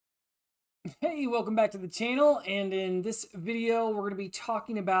Hey, welcome back to the channel, and in this video we're going to be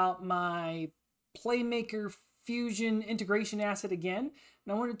talking about my Playmaker Fusion integration asset again,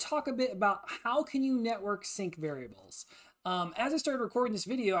 and I want to talk a bit about how can you network sync variables. As I started recording this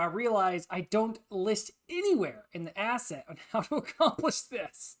video, I realized I don't list anywhere in the asset on how to accomplish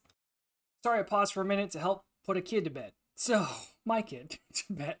this. Sorry, I paused for a minute to help put a kid to bed. So, my kid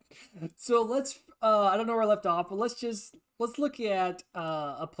to bed. So let's, I don't know where I left off, but let's look at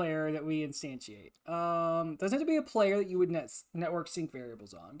a player that we instantiate. Doesn't have to be a player that you would network sync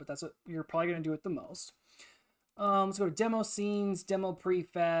variables on, but that's what you're probably going to do it the most. Let's go to demo scenes, demo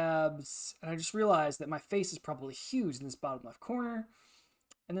prefabs, and I just realized that my face is probably huge in this bottom left corner.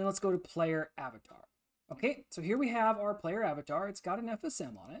 And then let's go to player avatar. Okay, so here we have our player avatar. It's got an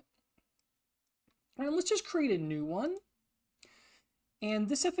FSM on it. And let's just create a new one. And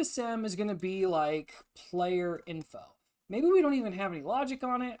this FSM is going to be like player info. Maybe we don't even have any logic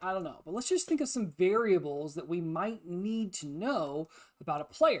on it. I don't know. But let's just think of some variables that we might need to know about a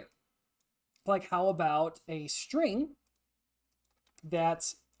player. Like how about a string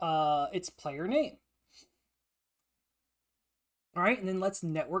that's its player name. All right, and then let's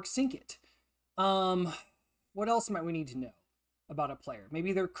network sync it. What else might we need to know about a player?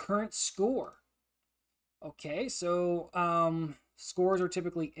 Maybe their current score. Okay, so scores are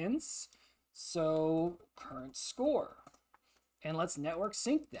typically ints, so current score. And let's network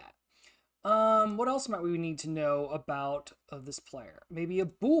sync that. What else might we need to know about this player? Maybe a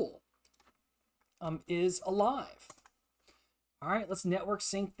bool is alive. All right, let's network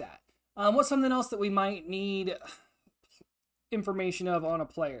sync that. What's something else that we might need information of on a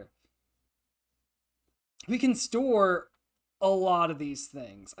player? We can store a lot of these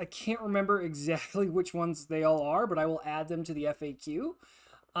things. I can't remember exactly which ones they all are, but I will add them to the FAQ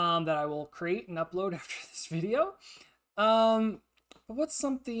that I will create and upload after this video. But what's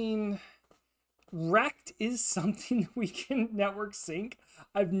something... Rect is something we can network sync.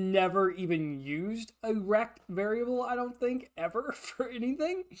 I've never even used a rect variable, I don't think, ever for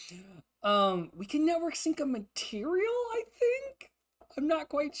anything. We can network sync a material, I think. I'm not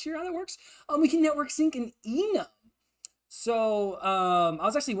quite sure how that works. We can network sync an enum. So I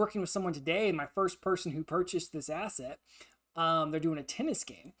was actually working with someone today, my first person who purchased this asset. They're doing a tennis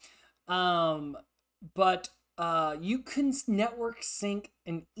game. But you can network sync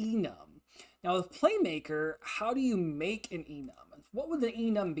an enum. Now with Playmaker, how do you make an enum? What would the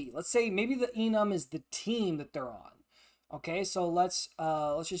enum be? Let's say maybe the enum is the team that they're on. Okay, so let's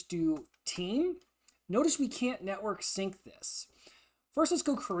just do team. Notice we can't network sync this. First, let's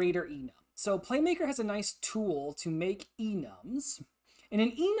go create our enum. So Playmaker has a nice tool to make enums. And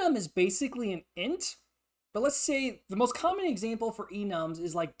an enum is basically an int. But let's say the most common example for enums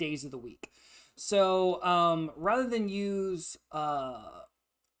is like days of the week. So rather than use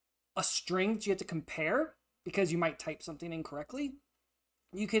a string that you have to compare because you might type something incorrectly,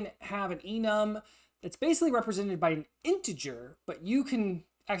 you can have an enum that's basically represented by an integer, but you can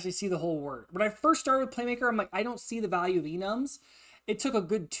actually see the whole word. When I first started with Playmaker, I'm like, I don't see the value of enums. It took a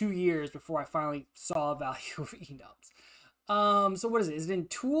good 2 years before I finally saw a value of enums. So what is it? Is it in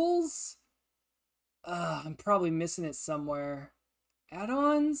tools? I'm probably missing it somewhere.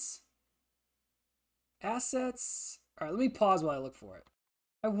 Add-ons? Assets? All right, let me pause while I look for it.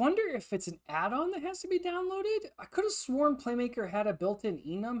 I wonder if it's an add-on that has to be downloaded. I could have sworn Playmaker had a built-in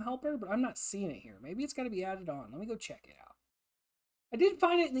enum helper, but I'm not seeing it here. Maybe it's got to be added on. Let me go check it out. I did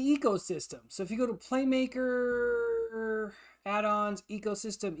find it in the ecosystem. So if you go to Playmaker, add-ons,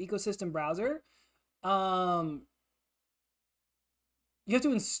 ecosystem browser, you have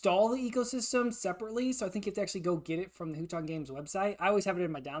to install the ecosystem separately. So I think you have to actually go get it from the Photon Games website. I always have it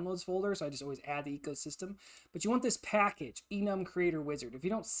in my downloads folder, so I just always add the ecosystem. But you want this package, enum creator wizard. If you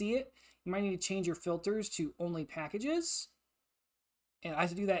don't see it, you might need to change your filters to only packages. And I have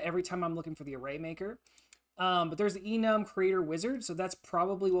to do that every time I'm looking for the array maker. But there's the enum creator wizard, so that's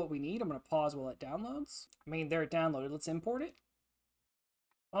probably what we need. I'm going to pause while it downloads. I mean, there it downloaded. Let's import it.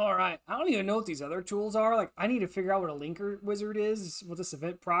 All right, I don't even know what these other tools are. Like, I need to figure out what a linker wizard is, what this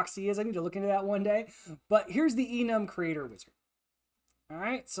event proxy is. I need to look into that one day. But here's the enum creator wizard. All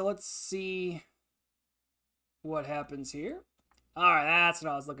right, so let's see what happens here. All right, that's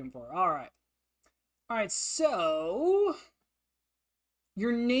what I was looking for. All right. All right, so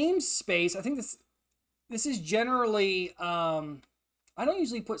your namespace, I think this is generally, I don't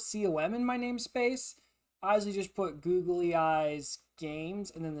usually put COM in my namespace. I usually just put googly eyes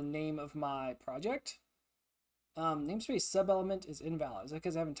games and then the name of my project. Namespace subelement is invalid. Is that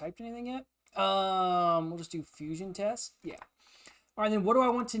because I haven't typed anything yet? We'll just do fusion test. Yeah. All right, then what do I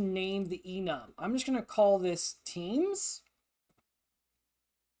want to name the enum? I'm just going to call this teams.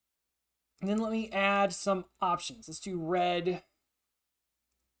 And then let me add some options. Let's do red,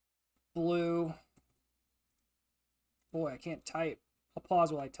 blue. Boy, I can't type. I'll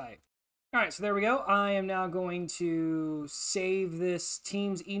pause while I type. All right, so there we go. I am now going to save this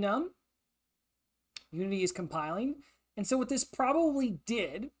team's enum. Unity is compiling. And so what this probably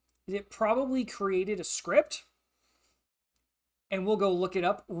did is it probably created a script. And we'll go look it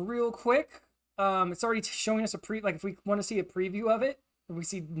up real quick. It's already showing us like if we want to see a preview of it, we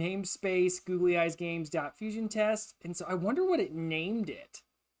see namespace googly eyes games.fusion test. And so I wonder what it named it.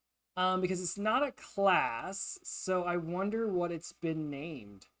 Because it's not a class, so I wonder what it's been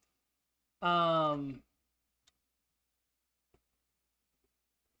named. So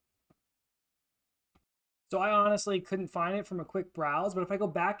I honestly couldn't find it from a quick browse, but if I go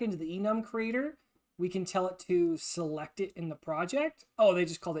back into the enum creator, we can tell it to select it in the project. Oh, they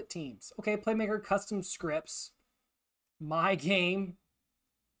just called it teams. Okay, Playmaker custom scripts, my game.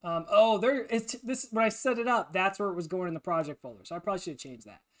 Oh, this when I set it up, that's where it was going in the project folder. So I probably should have changed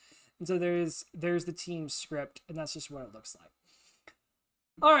that. And so there's the team script, and that's just what it looks like.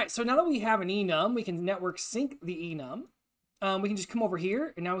 All right, so now that we have an enum, we can network sync the enum. We can just come over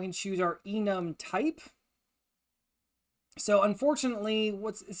here, and now we can choose our enum type. So unfortunately,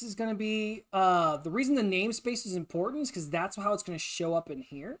 this is going to be, the reason the namespace is important is because that's how it's going to show up in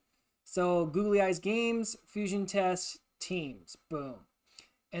here. So googly eyes games, fusion test, teams, boom.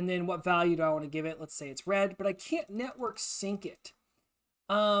 And then what value do I want to give it? Let's say it's red, but I can't network sync it.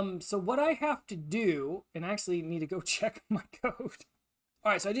 So what I have to do, and I actually need to go check my code.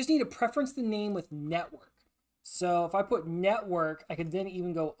 All right, so I just need to preference the name with network. So if I put network, I could then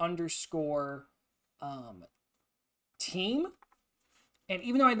even go underscore team. And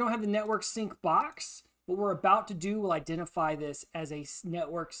even though I don't have the network sync box, what we're about to do will identify this as a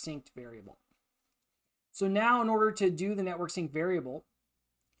network synced variable. So now in order to do the network sync variable,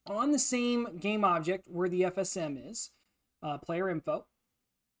 on the same game object where the FSM is, player info,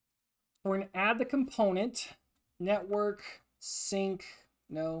 we're going to add the component network sync,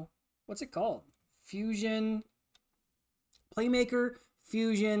 no, what's it called? Fusion, Playmaker,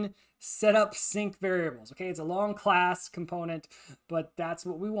 Fusion, setup sync variables. Okay, it's a long class component, but that's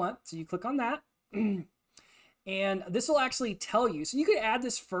what we want. So you click on that. And this will actually tell you. So you could add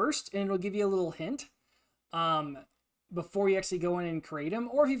this first and it'll give you a little hint before you actually go in and create them.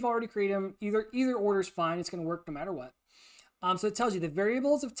 Or if you've already created them, either order is fine. It's going to work no matter what. So it tells you the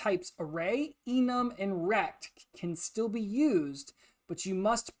variables of types array, enum, and rect can still be used, but you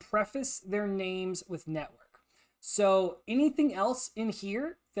must preface their names with network. So anything else in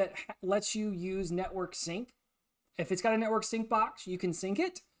here that lets you use network sync, if it's got a network sync box, you can sync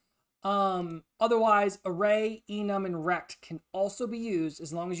it. Otherwise, array, enum, and rect can also be used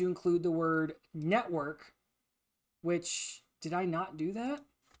as long as you include the word network, which, did I not do that?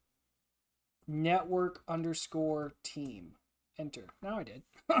 Network underscore team. Enter. Now I did.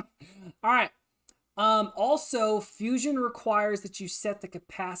 All right. Also, Fusion requires that you set the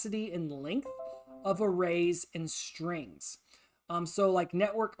capacity and length of arrays and strings. So like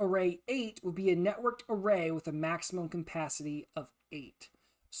network array 8 would be a networked array with a maximum capacity of 8.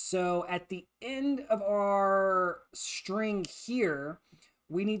 So at the end of our string here,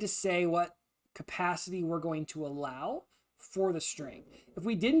 we need to say what capacity we're going to allow for the string. If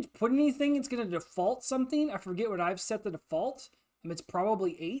we didn't put anything, it's going to default something. I forget what I've set the default. It's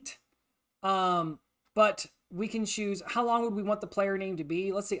probably 8. But we can choose how long would we want the player name to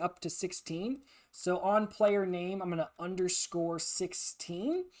be. Let's say up to 16. So on player name, I'm going to underscore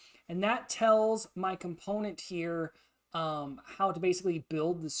 16. And that tells my component here how to basically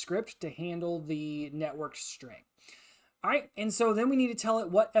build the script to handle the network string. All right, and so then we need to tell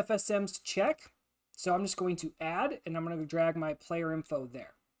it what FSMs to check. So I'm just going to add, and I'm going to drag my player info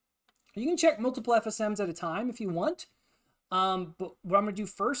there. You can check multiple FSMs at a time if you want. But what I'm going to do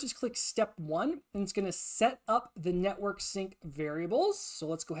first is click step 1, and it's going to set up the network sync variables. So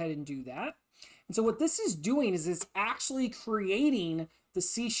let's go ahead and do that. And so what this is doing is it's actually creating the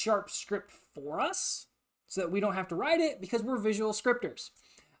C# script for us so that we don't have to write it because we're visual scripters.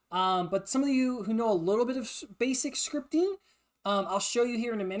 But some of you who know a little bit of basic scripting, I'll show you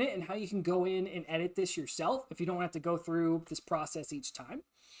here in a minute and how you can go in and edit this yourself if you don't have to go through this process each time.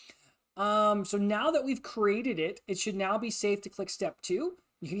 So now that we've created it, it should now be safe to click step 2.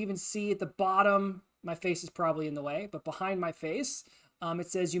 You can even see at the bottom, my face is probably in the way, but behind my face,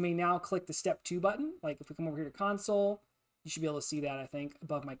 it says you may now click the step 2 button. Like if we come over here to console, you should be able to see that, I think,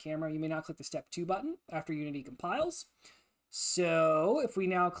 above my camera. You may now click the step 2 button after Unity compiles. So if we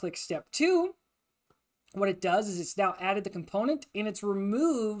now click step 2, what it does is it's now added the component and it's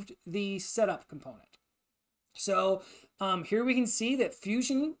removed the setup component. So Here we can see that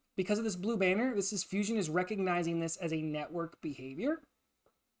Fusion, because of this blue banner, Fusion is recognizing this as a network behavior.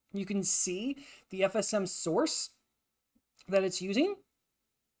 You can see the FSM source that it's using.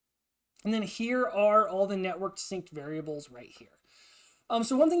 And then here are all the network synced variables right here.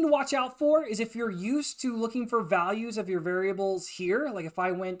 So one thing to watch out for is if you're used to looking for values of your variables here, like if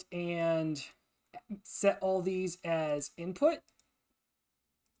I went and set all these as input,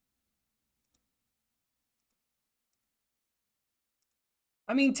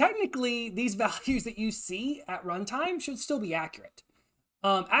 I mean, technically, these values that you see at runtime should still be accurate.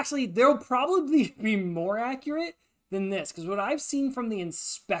 Actually, they'll probably be more accurate than this, because what I've seen from the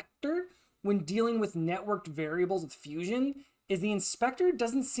inspector when dealing with networked variables with Fusion is the inspector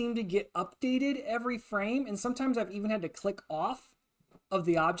doesn't seem to get updated every frame, and sometimes I've even had to click off of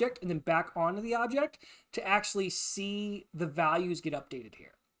the object and then back onto the object to actually see the values get updated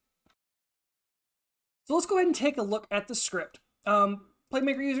here. So let's go ahead and take a look at the script.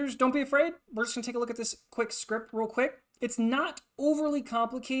 Playmaker users, don't be afraid. We're just gonna take a look at this quick script real quick. It's not overly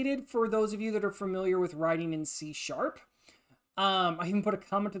complicated for those of you that are familiar with writing in C#. I even put a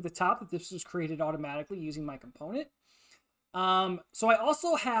comment at the top that this was created automatically using my component. So I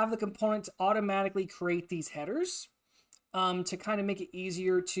also have the component to automatically create these headers to kind of make it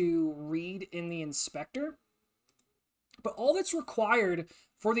easier to read in the inspector. But all that's required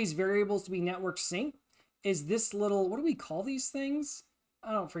for these variables to be network sync is this little, what do we call these things?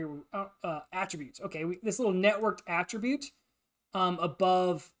 I don't forget, attributes. Okay, this little networked attribute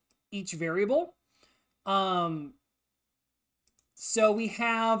above each variable. So we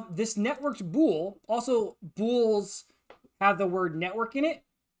have this networked bool. Also, bools have the word network in it,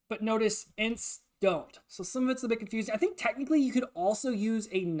 but notice ints don't. So some of it's a bit confusing. I think technically you could also use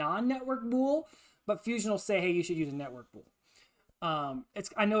a non-network bool, but Fusion will say, hey, you should use a network bool.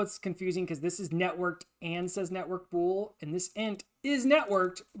 I know it's confusing because this is networked and says network bool, and this int is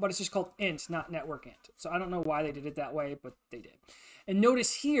networked, but it's just called int, not network int. So I don't know why they did it that way, but they did. And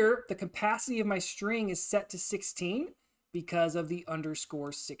notice here, the capacity of my string is set to 16 because of the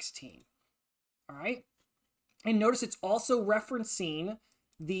underscore 16. All right. And notice it's also referencing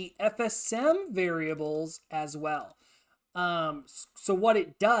the FSM variables as well. So what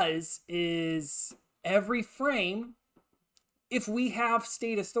it does is every frame, if we have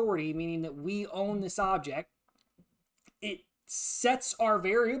state authority, meaning that we own this object, it sets our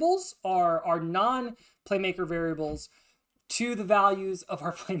variables, our non-Playmaker variables, to the values of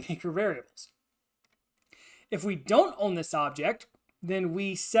our Playmaker variables. If we don't own this object, then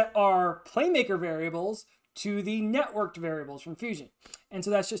we set our Playmaker variables to the networked variables from Fusion. And so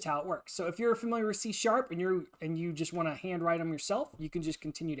that's just how it works. So if you're familiar with C# and you just want to handwrite them yourself, you can just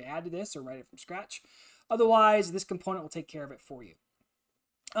continue to add to this or write it from scratch. Otherwise, this component will take care of it for you.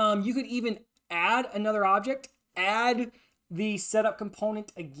 You could even add another object, add the setup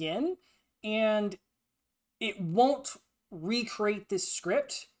component again, and it won't recreate this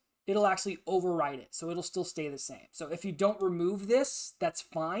script. It'll actually overwrite it, so it'll still stay the same. So if you don't remove this, that's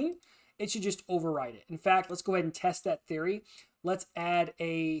fine. It should just overwrite it. In fact, let's go ahead and test that theory. Let's add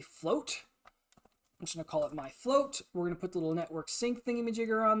a float. I'm just going to call it my float. We're going to put the little network sync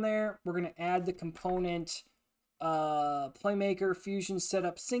thingamajigger on there. We're going to add the component Playmaker Fusion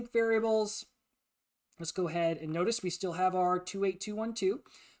setup sync variables. Let's go ahead and notice we still have our 28212,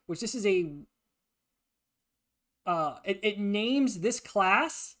 which this is a, it names this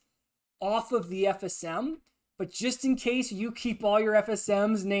class off of the FSM, but just in case you keep all your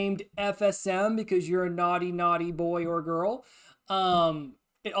FSMs named FSM because you're a naughty, naughty boy or girl,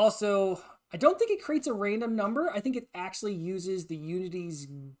 it also, I don't think it creates a random number. I think it actually uses the Unity's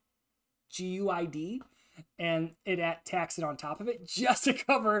GUID and it tacks it on top of it just to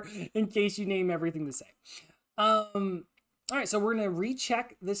cover in case you name everything the same. All right, so we're going to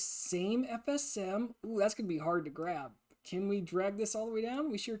recheck this same FSM. Ooh, that's going to be hard to grab. Can we drag this all the way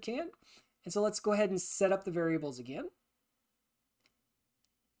down? We sure can. And so let's go ahead and set up the variables again.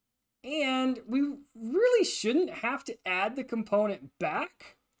 And we really shouldn't have to add the component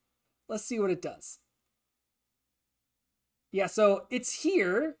back. Let's see what it does. Yeah, so it's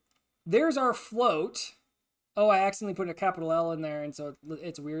here. There's our float. Oh, I accidentally put a capital L in there, and so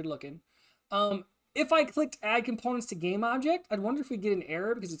it's weird looking. If I clicked add components to game object, I'd wonder if we get an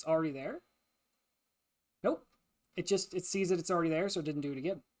error because it's already there. Nope. It sees that it's already there, so it didn't do it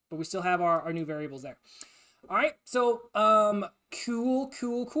again. But we still have our new variables there. All right, so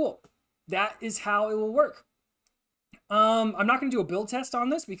cool. That is how it will work. I'm not going to do a build test on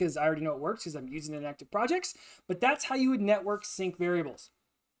this because I already know it works because I'm using it in active projects, but that's how you would network sync variables.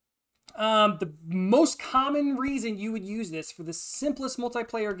 The most common reason you would use this for the simplest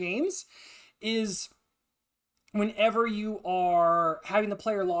multiplayer games is whenever you are having the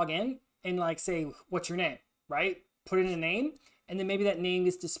player log in and like say, what's your name, right? Put in a name, and then maybe that name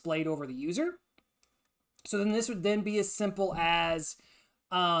is displayed over the user. So then this would then be as simple as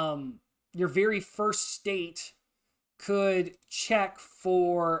your very first state could check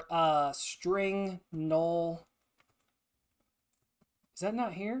for string null. Is that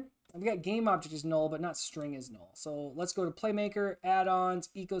not here? We got game object is null, but not string is null. So let's go to Playmaker, add-ons,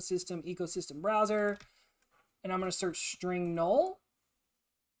 ecosystem browser, and I'm going to search string null.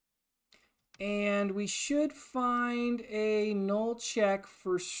 And we should find a null check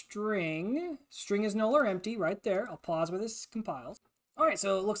for string. String is null or empty right there. I'll pause where this compiles. All right,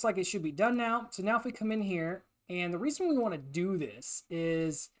 so it looks like it should be done now. So now if we come in here, and the reason we want to do this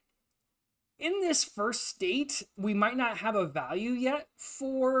is in this first state, we might not have a value yet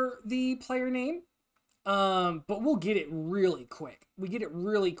for the player name, but we'll get it really quick. We get it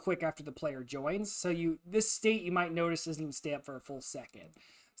really quick after the player joins. So this state, you might notice, doesn't even stay up for a full second.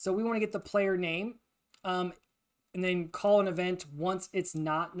 So we want to get the player name and then call an event once it's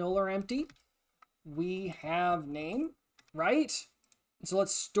not null or empty. We have name, right? So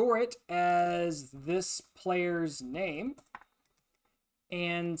let's store it as this player's name.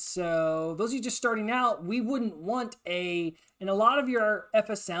 And so those of you just starting out, we wouldn't want in a lot of your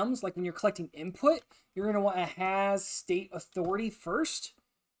FSMs, like when you're collecting input, you're going to want a has state authority first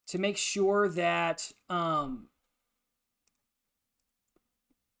to make sure that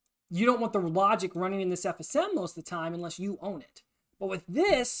you don't want the logic running in this FSM most of the time unless you own it. But with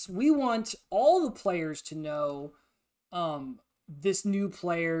this, we want all the players to know this new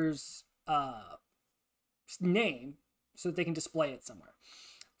player's name so that they can display it somewhere.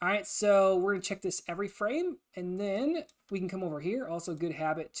 All right, so we're gonna check this every frame, and then we can come over here. Also, good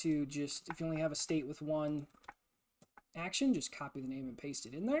habit to just, if you only have a state with one action, just copy the name and paste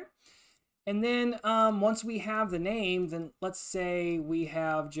it in there. And then once we have the name, then let's say we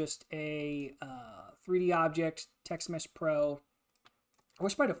have just a 3D object, Text Mesh Pro. I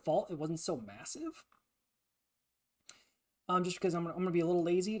wish by default it wasn't so massive. Just because I'm gonna be a little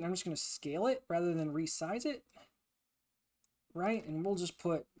lazy, and I'm just gonna scale it rather than resize it. Right, and we'll just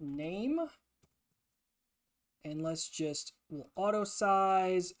put name, and we'll auto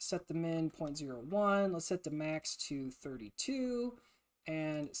size, set the min 0.01, let's set the max to 32,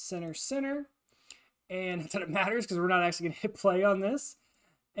 and center, and not that it matters because we're not actually going to hit play on this.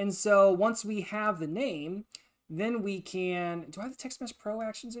 And so once we have the name, then we can, do I have the Text Mesh Pro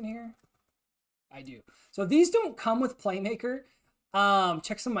actions in here? I do. So these don't come with Playmaker.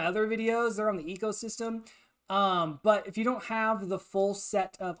 Check some of my other videos, they're on the ecosystem. But if you don't have the full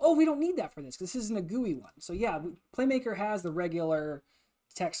set of, we don't need that for this because this isn't a GUI one. So yeah, Playmaker has the regular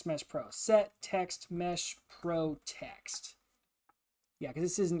Text Mesh Pro. Set Text Mesh Pro text. Yeah, because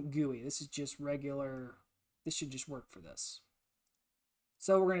this isn't GUI. This is just regular. This should just work for this.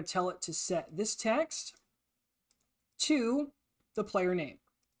 So we're going to tell it to set this text to the player name.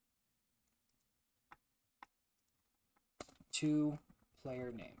 To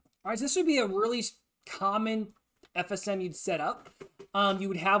player name. All right, so this would be a really common FSM you'd set up. You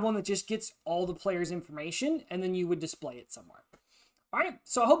would have one that just gets all the players' information, and then you would display it somewhere. All right,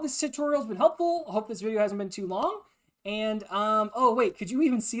 so I hope this tutorial's been helpful. I hope this video hasn't been too long. And, oh wait, could you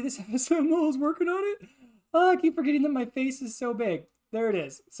even see this FSM while I was working on it? Oh, I keep forgetting that my face is so big. There it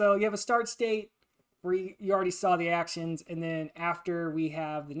is. So you have a start state where you already saw the actions, and then after we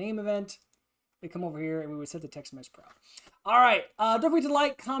have the name event, we come over here and we would set the Text Mesh Pro. All right, don't forget to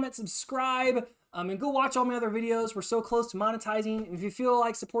like, comment, subscribe, and go watch all my other videos. We're so close to monetizing. And if you feel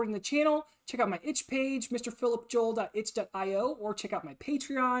like supporting the channel, check out my itch page, mrphilipjoel.itch.io, or check out my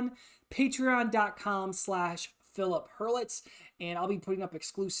Patreon, patreon.com/Philip Hurlitz, and I'll be putting up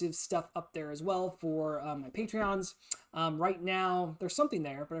exclusive stuff up there as well for my Patreons. Right now, there's something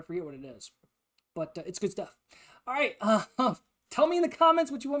there, but I forget what it is. But it's good stuff. All right, tell me in the comments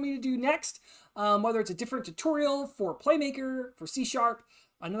what you want me to do next, whether it's a different tutorial for Playmaker, for C#,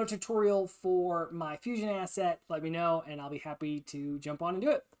 another tutorial for my Fusion asset. Let me know, and I'll be happy to jump on and do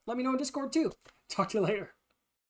it. Let me know in Discord too. Talk to you later.